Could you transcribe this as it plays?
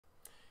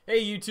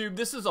Hey YouTube,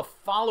 this is a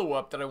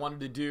follow-up that I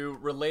wanted to do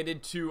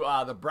related to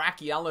the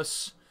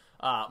brachialis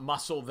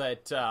muscle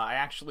that I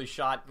actually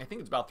shot, I think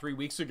it's about 3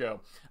 weeks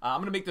ago. I'm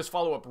going to make this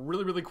follow-up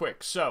really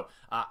quick. So,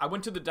 I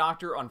went to the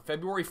doctor on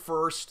February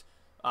 1st,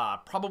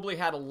 probably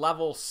had a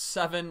level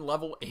 7,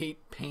 level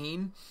 8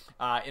 pain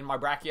in my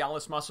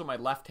brachialis muscle, my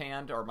left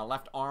hand or my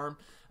left arm.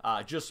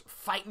 Just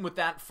fighting with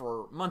that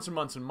for months and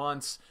months and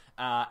months.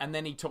 And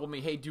then he told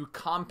me, hey, do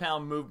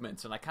compound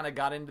movements. And I kind of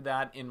got into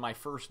that in my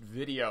first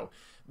video.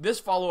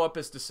 This follow-up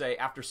is to say,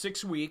 after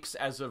 6 weeks,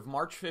 as of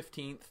March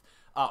 15th,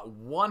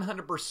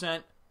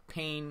 100%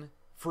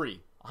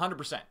 pain-free.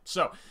 100%.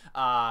 So,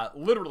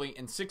 literally,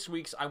 in 6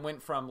 weeks, I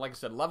went from, like I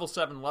said, level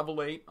 7,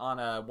 level 8 on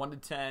a 1 to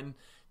 10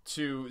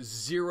 to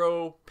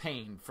 0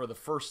 pain for the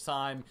first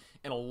time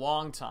in a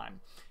long time.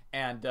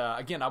 And,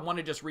 again, I want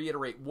to just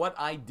reiterate what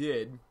I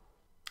did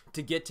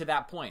to get to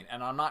that point.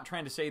 And I'm not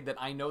trying to say that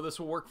I know this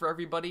will work for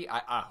everybody.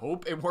 I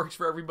hope it works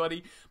for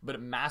everybody, but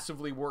it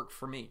massively worked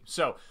for me.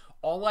 So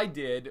all I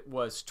did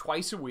was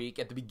twice a week,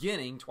 at the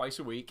beginning, twice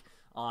a week,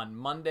 on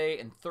Monday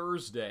and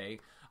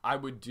Thursday, I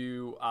would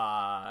do,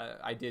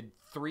 I did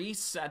 3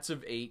 sets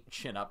of 8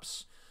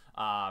 chin-ups.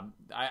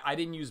 I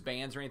didn't use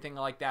bands or anything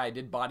like that. I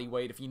did body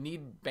weight. If you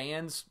need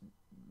bands,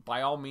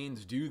 by all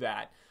means do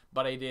that.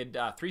 But I did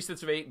 3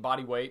 sets of 8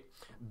 body weight.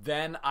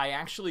 Then I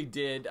actually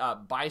did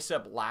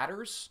bicep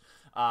ladders,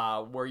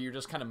 where you're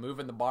just kind of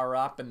moving the bar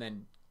up and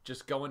then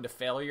just go into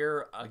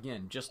failure.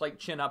 Again, just like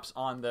chin-ups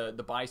on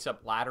the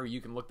bicep ladder.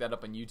 You can look that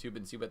up on YouTube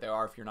and see what they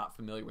are if you're not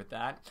familiar with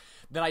that.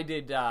 Then I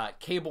did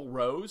cable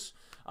rows.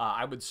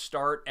 I would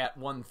start at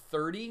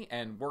 130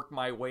 and work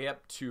my way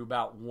up to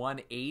about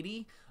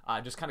 180.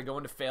 Just kind of go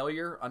into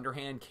failure,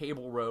 underhand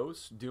cable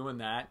rows, doing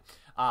that.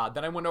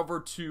 Then I went over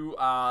to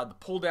the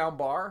pull-down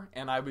bar,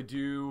 and I would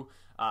do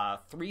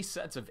 3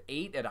 sets of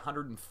 8 at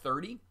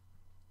 130.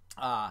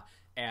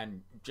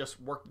 And just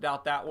worked it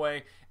out that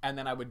way. And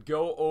then I would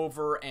go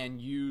over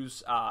and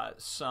use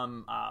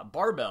some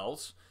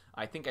barbells.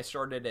 I think I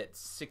started at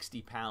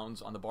 60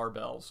 pounds on the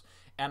barbells.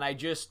 And I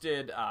just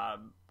did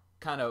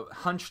kind of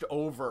hunched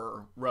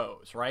over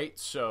rows, right?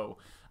 So,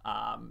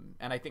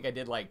 and I think I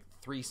did like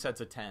 3 sets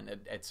of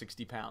 10 at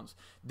 60 pounds.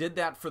 Did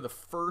that for the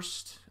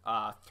first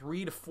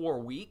 3 to 4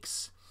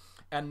 weeks.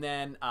 And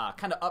then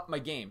kind of up my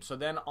game. So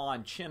then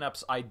on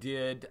chin-ups, I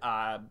did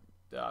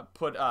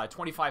put a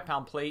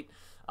 25-pound plate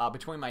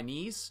between my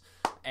knees,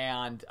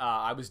 and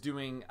I was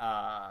doing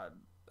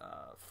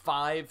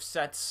 5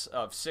 sets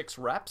of 6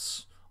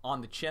 reps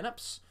on the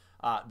chin-ups.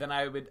 Then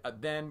I would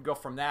then go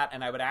from that,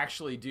 and I would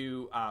actually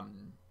do,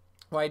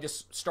 well, I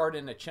just started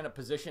in a chin-up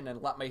position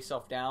and let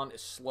myself down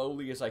as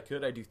slowly as I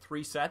could. I do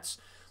 3 sets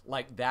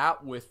like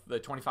that with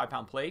the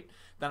 25-pound plate.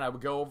 Then I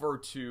would go over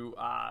to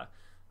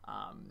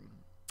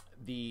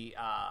the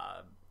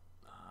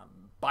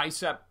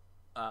bicep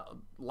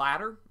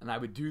ladder, and I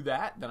would do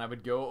that. Then I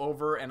would go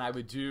over and I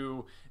would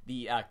do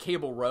the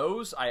cable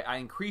rows. I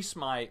increased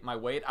my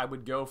weight. I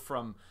would go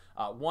from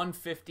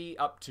 150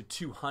 up to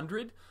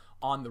 200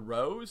 on the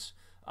rows,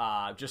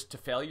 just to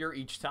failure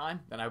each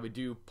time. Then I would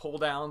do pull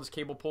downs,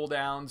 cable pull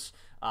downs,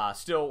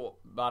 still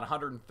about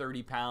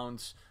 130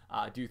 pounds,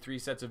 do 3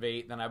 sets of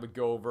 8. Then I would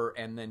go over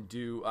and then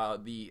do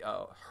the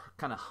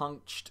kind of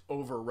hunched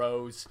over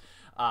rows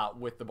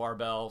with the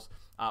barbells.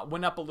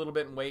 Went up a little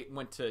bit in weight,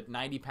 went to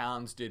 90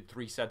 pounds, did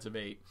 3 sets of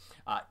 8.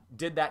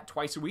 Did that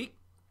twice a week.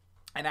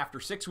 And after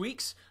 6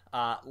 weeks,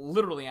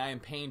 literally I am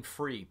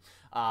pain-free.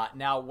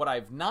 Now, what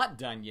I've not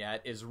done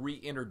yet is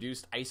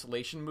reintroduced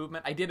isolation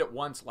movement. I did it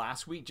once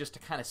last week just to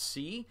kind of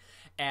see,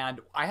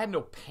 and I had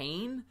no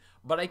pain,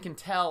 but I can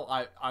tell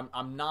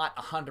I'm not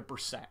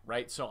 100%,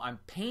 right? So I'm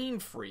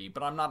pain-free,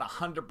 but I'm not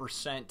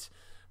 100%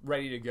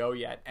 ready to go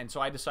yet. And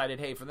so I decided,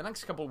 hey, for the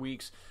next couple of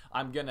weeks,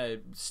 I'm going to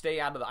stay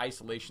out of the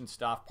isolation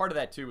stuff. Part of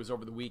that, too, was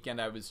over the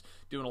weekend I was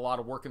doing a lot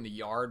of work in the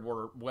yard,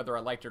 where whether I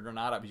liked it or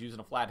not, I was using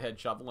a flathead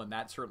shovel, and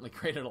that certainly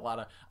created a lot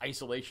of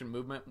isolation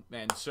movement.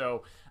 And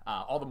so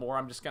all the more,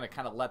 I'm just going to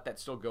kind of let that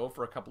still go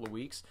for a couple of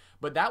weeks.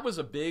 But that was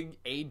a big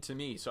aid to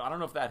me. So I don't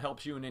know if that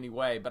helps you in any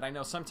way, but I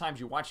know sometimes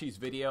you watch these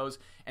videos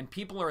and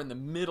people are in the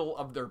middle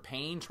of their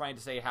pain trying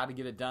to say how to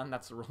get it done.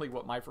 That's really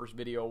what my first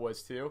video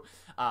was too.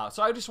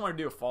 So I just want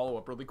to do a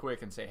follow-up really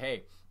quick and say,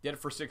 hey, did it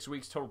for 6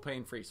 weeks, total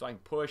pain-free. So I can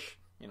push,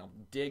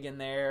 dig in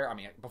there. I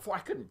mean, before I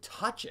couldn't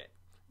touch it,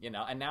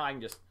 and now I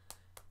can just,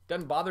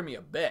 doesn't bother me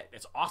a bit.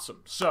 It's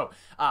awesome. So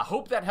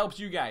hope that helps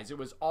you guys. It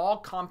was all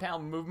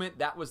compound movement.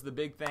 That was the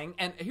big thing.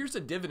 And here's a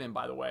dividend,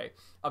 by the way,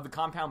 of the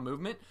compound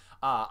movement.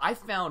 I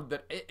found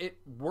that it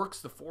works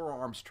the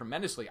forearms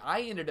tremendously.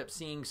 I ended up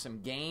seeing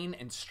some gain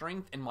and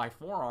strength in my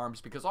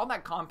forearms because all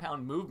that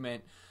compound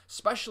movement,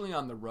 especially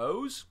on the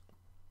rows,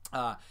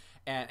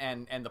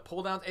 and the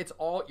pull downs, it's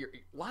all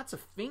lots of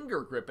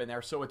finger grip in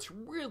there, so it's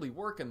really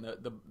working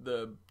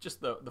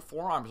the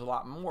forearms a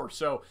lot more.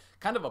 So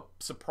kind of a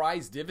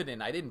surprise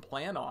dividend I didn't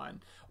plan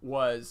on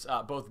was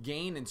both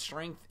gain and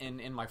strength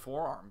in my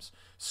forearms.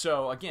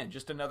 So again,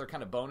 just another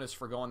kind of bonus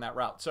for going that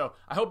route. So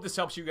I hope this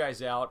helps you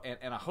guys out,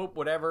 and I hope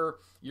whatever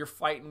you're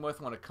fighting with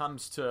when it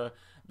comes to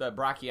the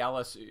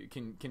brachialis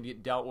can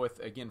get dealt with.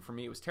 Again, for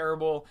me, it was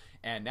terrible,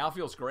 and now it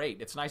feels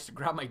great. It's nice to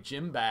grab my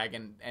gym bag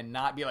and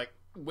not be like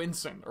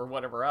wincing or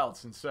whatever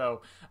else. And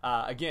so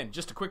again,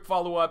 just a quick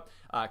follow-up.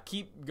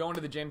 Keep going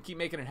to the gym, keep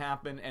making it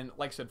happen, and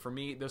like I said, for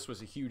me, this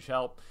was a huge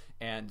help,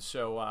 and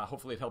so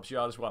hopefully it helps you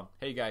out as well.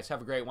 Hey guys,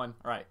 have a great one.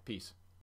 All right, peace.